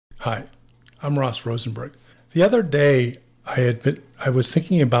Hi, I'm Ross Rosenberg. The other day, I was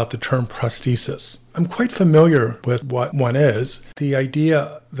thinking about the term prosthesis. I'm quite familiar with what one is. The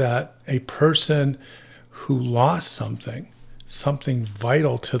idea that a person who lost something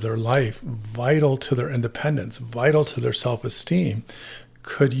vital to their life, vital to their independence, vital to their self-esteem,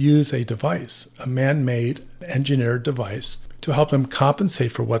 could use a device, a man-made, engineered device, to help them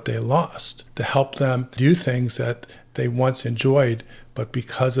compensate for what they lost, to help them do things that they once enjoyed, but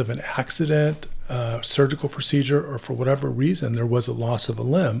because of an accident, surgical procedure, or for whatever reason there was a loss of a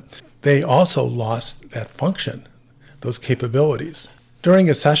limb, they also lost that function, those capabilities. During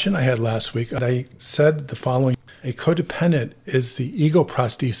a session I had last week, I said the following: a codependent is the ego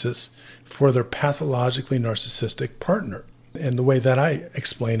prosthesis for their pathologically narcissistic partner. And the way that I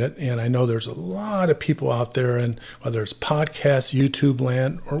explain it, and I know there's a lot of people out there, and whether it's podcasts, YouTube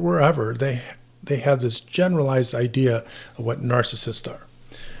land, or wherever, they have this generalized idea of what narcissists are.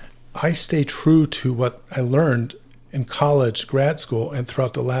 I stay true to what I learned in college, grad school, and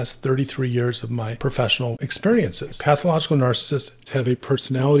throughout the last 33 years of my professional experiences. Pathological narcissists have a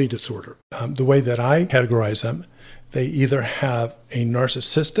personality disorder. The way that I categorize them, they either have a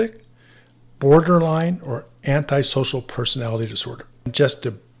narcissistic, borderline, or antisocial personality disorder. Just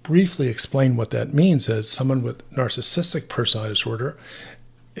to briefly explain what that means is someone with narcissistic personality disorder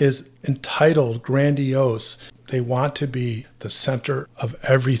is entitled, grandiose. They want to be the center of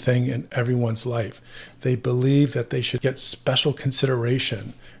everything in everyone's life. They believe that they should get special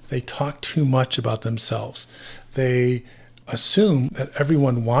consideration. They talk too much about themselves. They assume that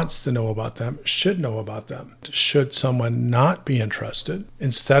everyone wants to know about them, should know about them. Should someone not be interested,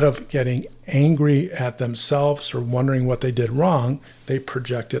 instead of getting angry at themselves or wondering what they did wrong, they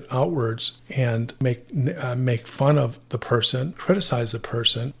project it outwards and make fun of the person, criticize the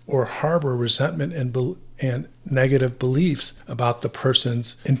person, or harbor resentment and negative beliefs about the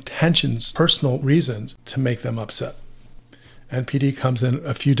person's intentions, personal reasons to make them upset. NPD comes in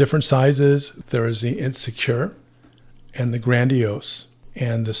a few different sizes. There is the insecure, and the grandiose,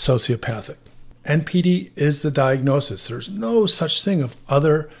 and the sociopathic. NPD is the diagnosis. There's no such thing of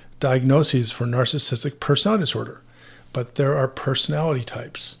other diagnoses for narcissistic personality disorder, but there are personality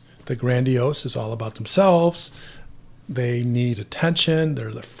types. The grandiose is all about themselves. They need attention.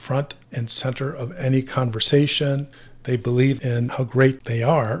 They're the front and center of any conversation. They believe in how great they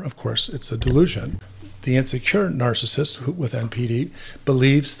are. Of course, it's a delusion. The insecure narcissist with NPD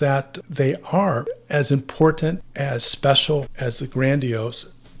believes that they are as important, as special as the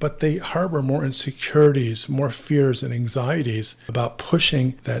grandiose, but they harbor more insecurities, more fears and anxieties about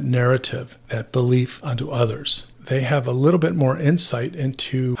pushing that narrative, that belief onto others. They have a little bit more insight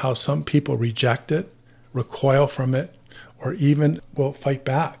into how some people reject it, recoil from it, or even will fight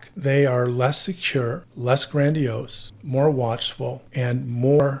back. They are less secure, less grandiose, more watchful, and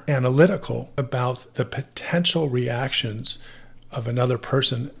more analytical about the potential reactions of another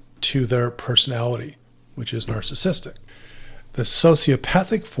person to their personality, which is narcissistic. The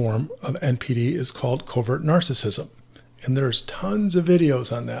sociopathic form of NPD is called covert narcissism, and there's tons of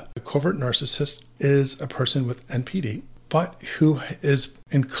videos on that. A covert narcissist is a person with NPD, but who is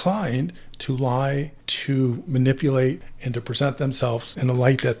inclined to lie, to manipulate, and to present themselves in a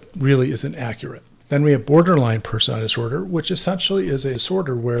light that really isn't accurate. Then we have borderline personality disorder, which essentially is a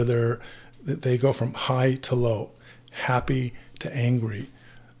disorder where they go from high to low, happy to angry,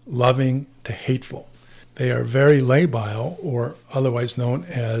 loving to hateful. They are very labile, or otherwise known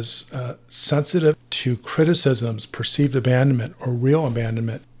as sensitive to criticisms, perceived abandonment, or real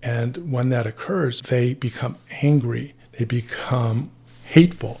abandonment. And when that occurs, they become angry. They become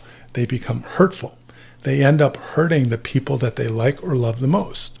hateful. They become hurtful. They end up hurting the people that they like or love the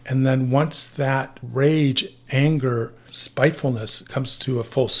most. And then once that rage, anger, spitefulness comes to a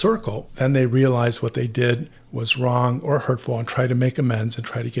full circle, then they realize what they did was wrong or hurtful and try to make amends and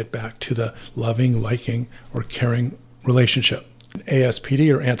try to get back to the loving, liking, or caring relationship.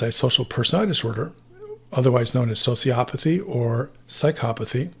 ASPD, or antisocial personality disorder, otherwise known as sociopathy or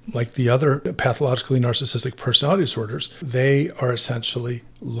psychopathy, like the other pathologically narcissistic personality disorders, they are essentially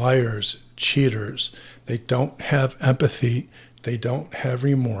liars, cheaters. They don't have empathy. They don't have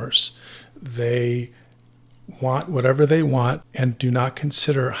remorse. They want whatever they want and do not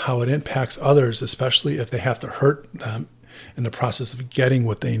consider how it impacts others, especially if they have to hurt them in the process of getting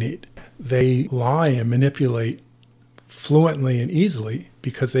what they need. They lie and manipulate fluently and easily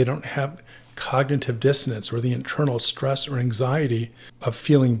because they don't have cognitive dissonance or the internal stress or anxiety of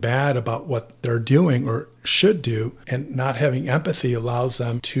feeling bad about what they're doing or should do, and not having empathy allows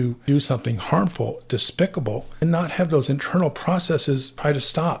them to do something harmful, despicable, and not have those internal processes try to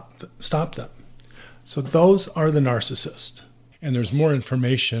stop them. So those are the narcissists. And there's more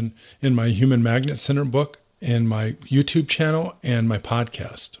information in my Human Magnet Syndrome book, in my YouTube channel, and my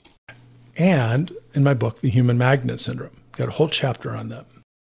podcast. And in my book, The Human Magnet Syndrome. Got a whole chapter on that.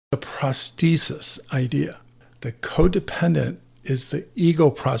 The prosthesis idea. The codependent is the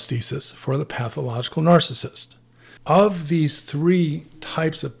ego prosthesis for the pathological narcissist. Of these three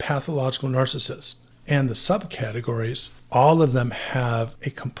types of pathological narcissists and the subcategories, all of them have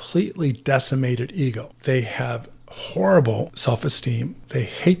a completely decimated ego. They have horrible self-esteem. They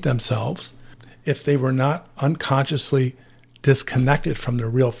hate themselves. If they were not unconsciously disconnected from their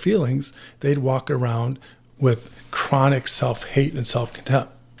real feelings, they'd walk around with chronic self-hate and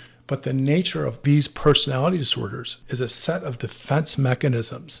self-contempt. But the nature of these personality disorders is a set of defense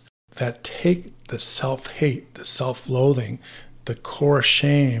mechanisms that take the self-hate, the self-loathing, the core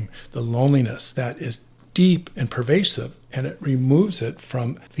shame, the loneliness that is deep and pervasive, and it removes it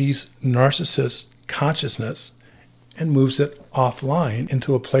from these narcissists' consciousness and moves it offline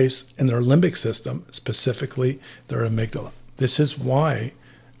into a place in their limbic system, specifically their amygdala. This is why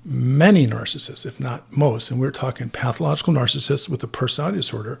many narcissists, if not most, and we're talking pathological narcissists with a personality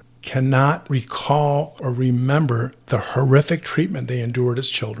disorder, cannot recall or remember the horrific treatment they endured as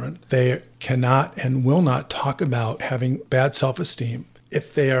children. They cannot and will not talk about having bad self-esteem.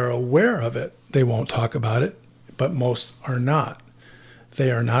 If they are aware of it, they won't talk about it, but most are not.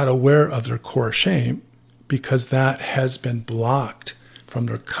 They are not aware of their core shame because that has been blocked from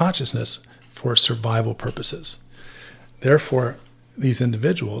their consciousness for survival purposes. Therefore, these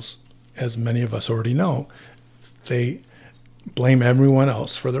individuals, as many of us already know, they blame everyone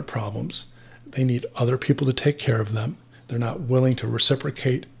else for their problems. They need other people to take care of them. They're not willing to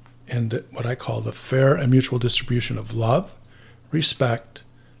reciprocate in what I call the fair and mutual distribution of love, respect,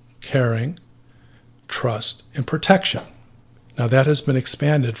 caring, trust, and protection. Now that has been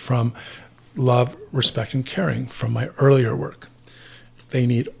expanded from love, respect, and caring from my earlier work. They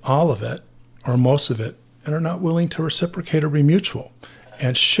need all of it, or most of it, and are not willing to reciprocate or be mutual.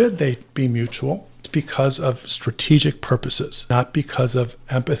 And should they be mutual, it's because of strategic purposes, not because of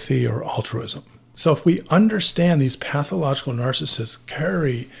empathy or altruism. So if we understand these pathological narcissists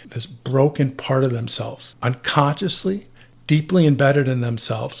carry this broken part of themselves, unconsciously, deeply embedded in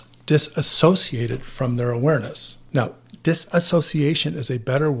themselves, disassociated from their awareness. Now, disassociation is a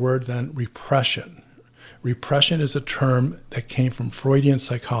better word than repression. Repression is a term that came from Freudian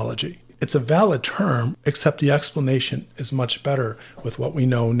psychology. It's a valid term, except the explanation is much better with what we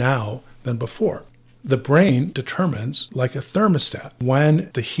know now than before. The brain determines, like a thermostat,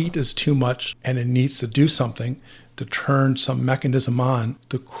 when the heat is too much and it needs to do something to turn some mechanism on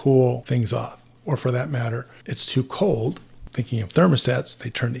to cool things off. Or for that matter, it's too cold. Thinking of thermostats,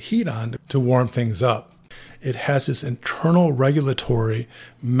 they turn the heat on to warm things up. It has this internal regulatory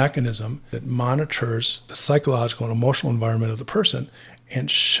mechanism that monitors the psychological and emotional environment of the person. And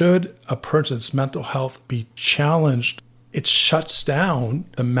should a person's mental health be challenged, it shuts down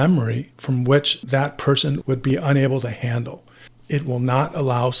the memory from which that person would be unable to handle. It will not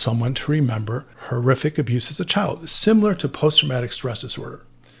allow someone to remember horrific abuse as a child, similar to post-traumatic stress disorder.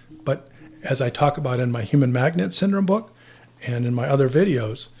 But as I talk about in my Human Magnet Syndrome book and in my other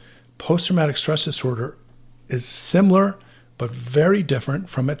videos, post-traumatic stress disorder is similar but very different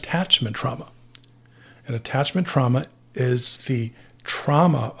from attachment trauma. And attachment trauma is the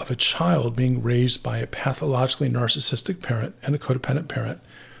trauma of a child being raised by a pathologically narcissistic parent and a codependent parent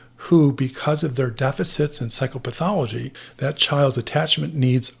who, because of their deficits in psychopathology, that child's attachment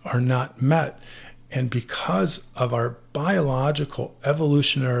needs are not met. And because of our biological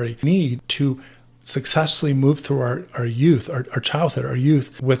evolutionary need to successfully move through our youth, our childhood, our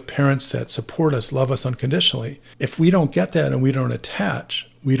youth with parents that support us, love us unconditionally, if we don't get that and we don't attach,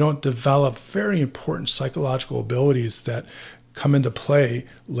 we don't develop very important psychological abilities that come into play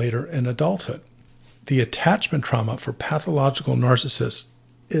later in adulthood. The attachment trauma for pathological narcissists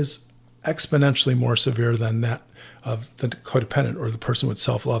is exponentially more severe than that of the codependent or the person with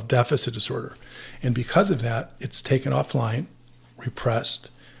self-love deficit disorder. And because of that, it's taken offline,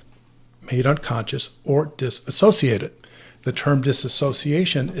 repressed, made unconscious, or disassociated. The term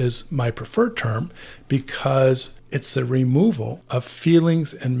disassociation is my preferred term because it's the removal of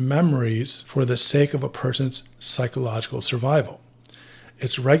feelings and memories for the sake of a person's psychological survival.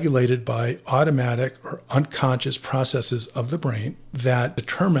 It's regulated by automatic or unconscious processes of the brain that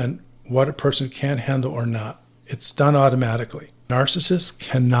determine what a person can handle or not. It's done automatically. Narcissists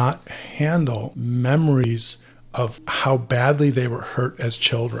cannot handle memories of how badly they were hurt as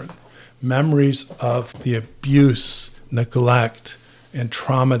children, memories of the abuse, neglect, and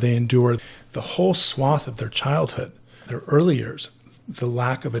trauma they endured, the whole swath of their childhood, their early years, the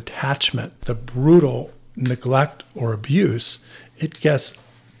lack of attachment, the brutal neglect or abuse, it gets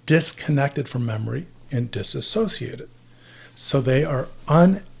disconnected from memory and disassociated. So they are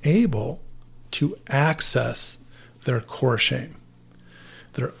unable to access their core shame.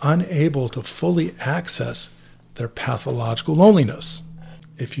 They're unable to fully access their pathological loneliness.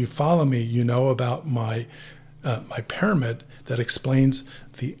 If you follow me, you know about my pyramid that explains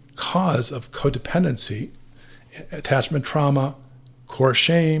the cause of codependency: attachment trauma, core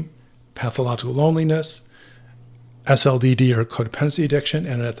shame, pathological loneliness, SLDD or codependency addiction,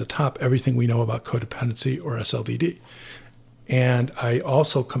 and at the top, everything we know about codependency or SLDD. And I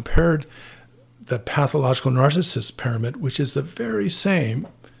also compared the pathological narcissist pyramid, which is the very same,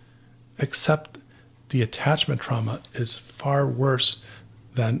 except the attachment trauma is far worse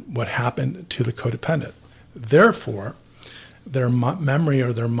than what happened to the codependent. Therefore, their memory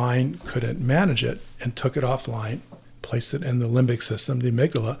or their mind couldn't manage it and took it offline, placed it in the limbic system, the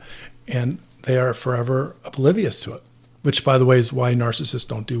amygdala, and they are forever oblivious to it, which, by the way, is why narcissists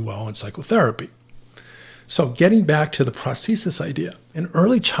don't do well in psychotherapy. So getting back to the prosthesis idea, in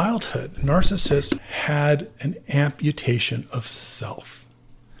early childhood, narcissists had an amputation of self.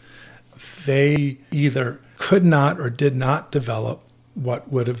 They either could not or did not develop what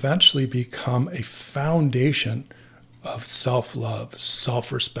would eventually become a foundation of self-love,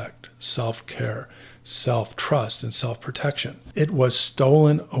 self-respect, self-care, self-trust, and self-protection. It was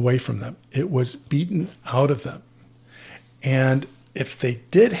stolen away from them. It was beaten out of them. And if they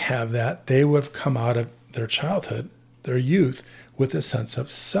did have that, they would have come out of their childhood, their youth, with a sense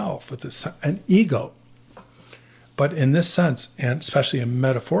of self, with an ego. But in this sense, and especially a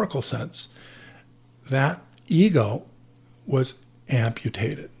metaphorical sense, that ego was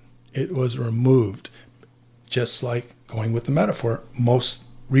amputated. It was removed. Just like going with the metaphor, most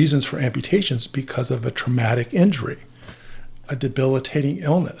reasons for amputations because of a traumatic injury, a debilitating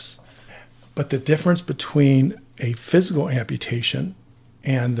illness. But the difference between a physical amputation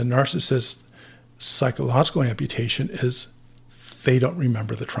and the narcissist's psychological amputation is they don't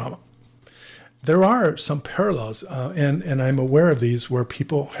remember the trauma. There are some parallels, and I'm aware of these, where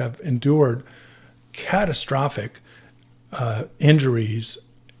people have endured catastrophic injuries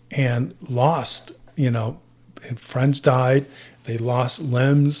and lost, and friends died, they lost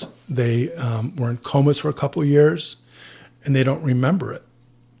limbs, they were in comas for a couple of years, and they don't remember it.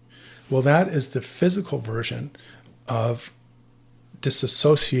 Well, that is the physical version of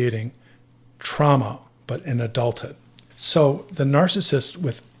disassociating trauma, but in adulthood. So the narcissist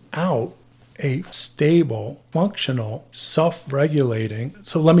without a stable, functional, self-regulating,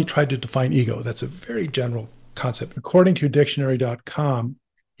 so let me try to define ego. That's a very general concept. According to dictionary.com,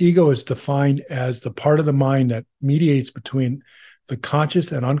 ego is defined as the part of the mind that mediates between the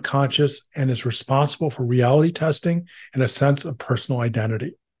conscious and unconscious and is responsible for reality testing and a sense of personal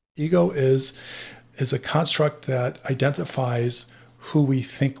identity. Ego is a construct that identifies who we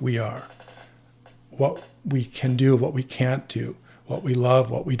think we are, what we can do, what we can't do, what we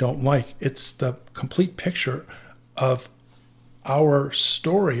love, what we don't like. It's the complete picture of our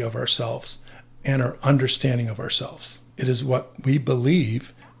story of ourselves and our understanding of ourselves. It is what we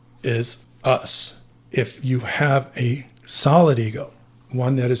believe is us. If you have a solid ego,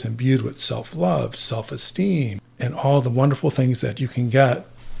 one that is imbued with self-love, self-esteem, and all the wonderful things that you can get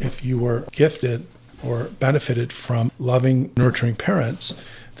if you were gifted or benefited from loving, nurturing parents,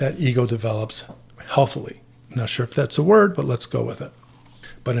 that ego develops healthily. I'm not sure if that's a word, but let's go with it.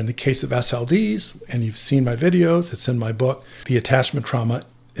 But in the case of SLDs, and you've seen my videos, it's in my book, the attachment trauma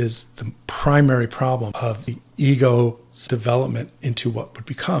is the primary problem of the ego's development into what would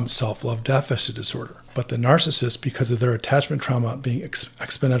become self-love deficit disorder. But the narcissist, because of their attachment trauma being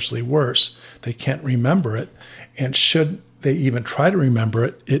exponentially worse, they can't remember it. And should they even try to remember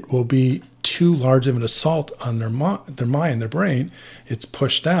it, it will be too large of an assault on their mind, their brain. It's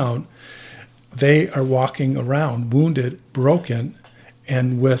pushed down. They are walking around wounded, broken,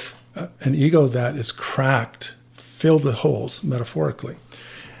 and with an ego that is cracked, filled with holes, metaphorically.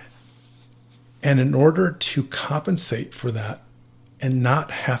 And in order to compensate for that and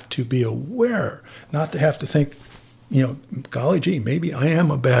not have to be aware, not to have to think, golly gee, maybe I am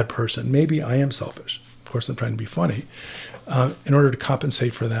a bad person, maybe I am selfish. Of course, I'm trying to be funny. In order to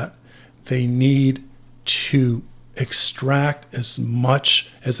compensate for that, they need to extract as much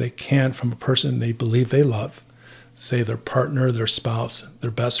as they can from a person they believe they love, say their partner, their spouse,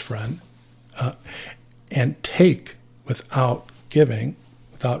 their best friend, and take without giving,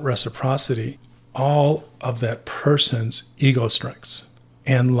 without reciprocity, all of that person's ego strengths.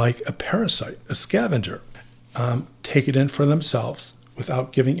 And like a parasite, a scavenger, take it in for themselves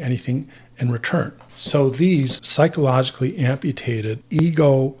without giving anything in return. So these psychologically amputated,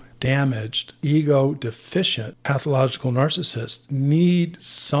 ego damaged, ego-deficient, pathological narcissists need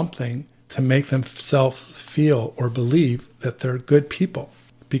something to make themselves feel or believe that they're good people.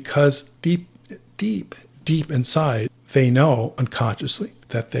 Because deep, deep, deep inside, they know unconsciously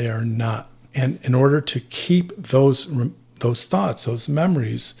that they are not. And in order to keep those thoughts, those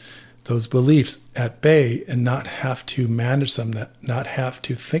memories, those beliefs at bay and not have to manage them, not have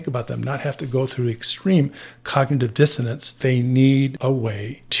to think about them, not have to go through extreme cognitive dissonance, they need a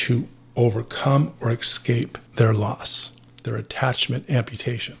way to overcome or escape their loss, their attachment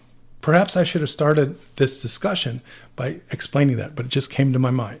amputation. Perhaps I should have started this discussion by explaining that, but it just came to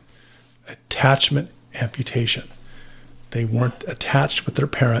my mind. Attachment amputation. They weren't attached with their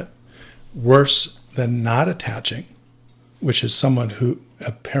parent. Worse than not attaching, which is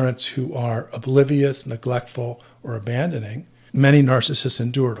parents who are oblivious, neglectful, or abandoning. Many narcissists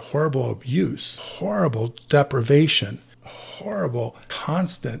endured horrible abuse, horrible deprivation, horrible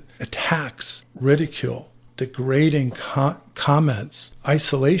constant attacks, ridicule, degrading comments,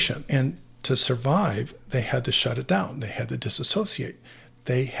 isolation. And to survive, they had to shut it down. They had to disassociate.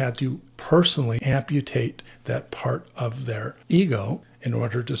 They had to personally amputate that part of their ego in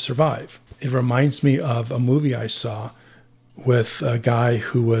order to survive. It reminds me of a movie I saw with a guy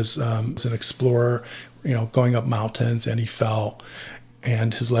who was an explorer, going up mountains, and he fell,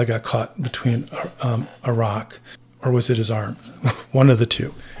 and his leg got caught between a rock, or was it his arm? One of the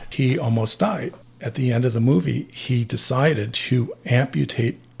two. He almost died. At the end of the movie, he decided to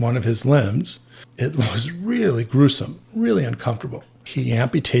amputate one of his limbs. It was really gruesome, really uncomfortable. He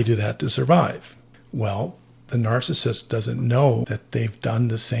amputated that to survive. Well, the narcissist doesn't know that they've done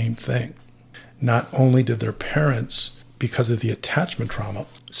the same thing. Not only did their parents, because of the attachment trauma,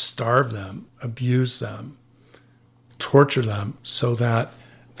 starve them, abuse them, torture them so that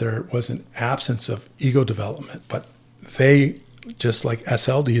there was an absence of ego development, but they, just like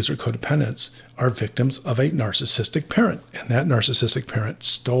SLDs or codependents, are victims of a narcissistic parent. And that narcissistic parent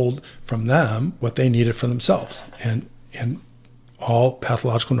stole from them what they needed for themselves. And all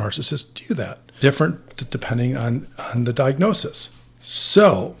pathological narcissists do that. Different depending on the diagnosis.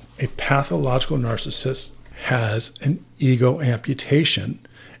 So a pathological narcissist has an ego amputation,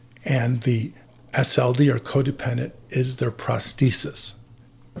 and the SLD or codependent is their prosthesis.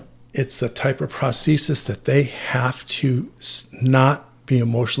 It's the type of prosthesis that they have to not be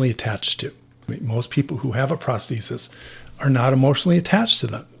emotionally attached to. Most people who have a prosthesis are not emotionally attached to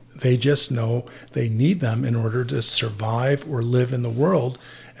them. They just know they need them in order to survive or live in the world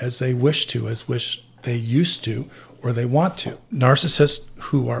as they wish to, as they used to, or they want to. Narcissists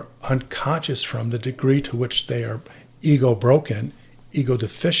who are unconscious from the degree to which they are ego broken, ego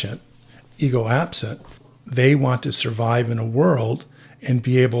deficient, ego absent, they want to survive in a world and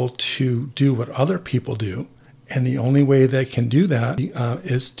be able to do what other people do. And the only way they can do that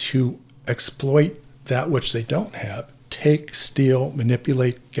is to exploit that which they don't have. Take, steal,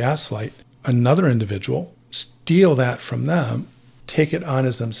 manipulate, gaslight another individual, steal that from them, take it on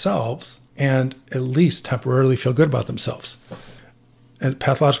as themselves, and at least temporarily feel good about themselves. And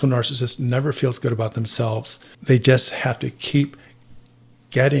pathological narcissist never feels good about themselves. They just have to keep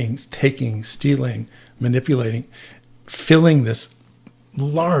getting, taking, stealing, manipulating, filling this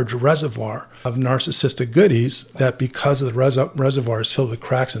large reservoir of narcissistic goodies that, because the reservoir is filled with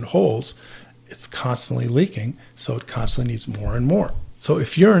cracks and holes, it's constantly leaking, so it constantly needs more and more. So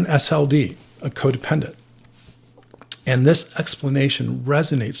if you're an SLD, a codependent, and this explanation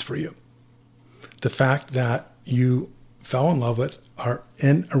resonates for you, the fact that you fell in love with, are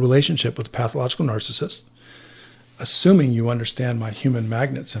in a relationship with a pathological narcissist, assuming you understand my human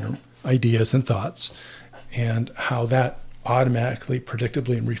magnet syndrome ideas and thoughts, and how that automatically,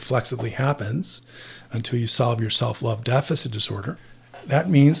 predictably, and reflexively happens until you solve your self-love deficit disorder, that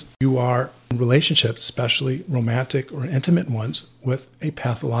means you are in relationships, especially romantic or intimate ones, with a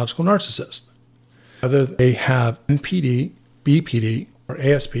pathological narcissist. Whether they have NPD, BPD, or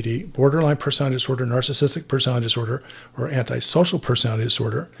ASPD, borderline personality disorder, narcissistic personality disorder, or antisocial personality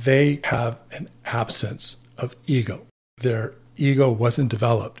disorder, they have an absence of ego. Their ego wasn't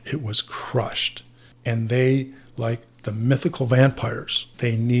developed, it was crushed. And they, like the mythical vampires,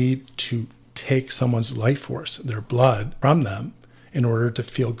 they need to take someone's life force, their blood, from them in order to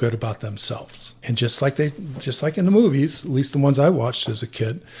feel good about themselves. And just like in the movies, at least the ones I watched as a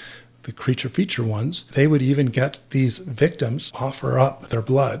kid, the creature feature ones, they would even get these victims offer up their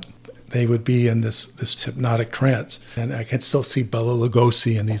blood. They would be in this hypnotic trance. And I can still see Bela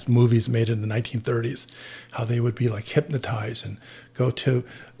Lugosi in these movies made in the 1930s, how they would be like hypnotized and go to,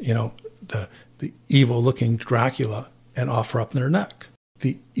 the evil-looking Dracula and offer up their neck.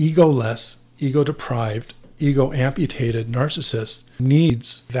 The egoless, ego-deprived, ego amputated narcissist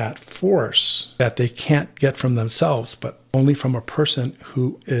needs that force that they can't get from themselves, but only from a person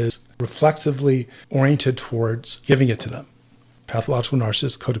who is reflexively oriented towards giving it to them. Pathological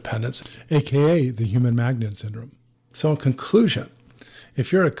narcissists, codependents, aka the human magnet syndrome. So in conclusion,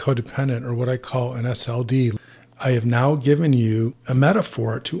 if you're a codependent or what I call an SLD, I have now given you a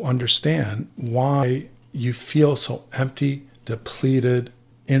metaphor to understand why you feel so empty, depleted,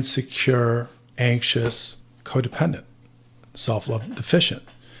 insecure, anxious, codependent, self-love deficient,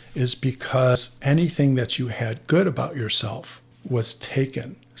 is because anything that you had good about yourself was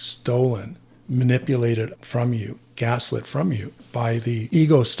taken, stolen, manipulated from you, gaslit from you by the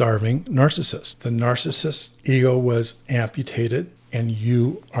ego-starving narcissist. The narcissist's ego was amputated, and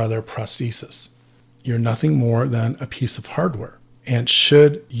you are their prosthesis. You're nothing more than a piece of hardware. And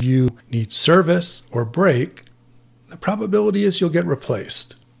should you need service or break, the probability is you'll get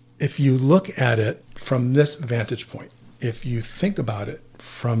replaced. If you look at it from this vantage point, if you think about it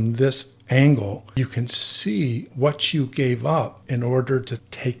from this angle, you can see what you gave up in order to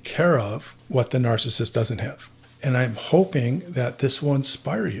take care of what the narcissist doesn't have. And I'm hoping that this will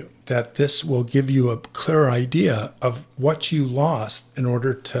inspire you, that this will give you a clear idea of what you lost in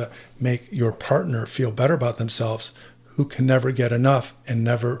order to make your partner feel better about themselves, who can never get enough and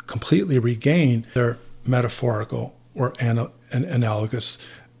never completely regain their metaphorical or analogous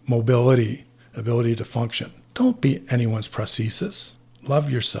mobility, ability to function. Don't be anyone's prosthesis. Love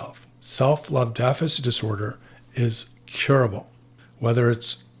yourself. Self-love deficit disorder is curable, whether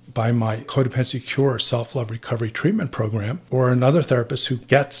it's by my Codependency Cure self-love recovery treatment program or another therapist who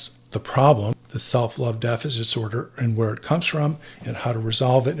gets the problem, the self-love deficit disorder, and where it comes from and how to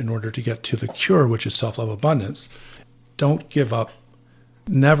resolve it in order to get to the cure, which is self-love abundance. Don't give up.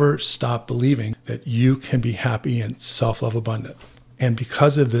 Never stop believing that you can be happy and self-love abundant. And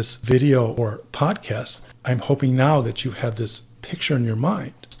because of this video or podcast, I'm hoping now that you have this picture in your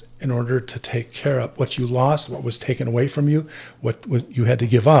mind in order to take care of what you lost, what was taken away from you, what you had to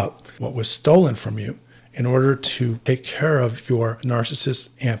give up, what was stolen from you, in order to take care of your narcissist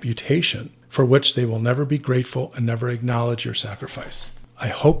amputation, for which they will never be grateful and never acknowledge your sacrifice. I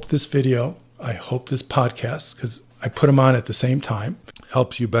hope this video, I hope this podcast, because I put them on at the same time,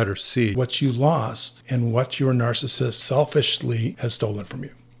 helps you better see what you lost and what your narcissist selfishly has stolen from you.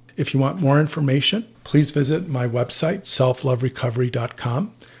 If you want more information, please visit my website,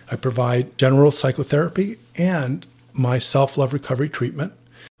 selfloverecovery.com. I provide general psychotherapy and my self-love recovery treatment.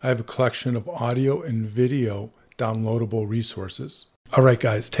 I have a collection of audio and video downloadable resources. All right,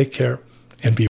 guys, take care and be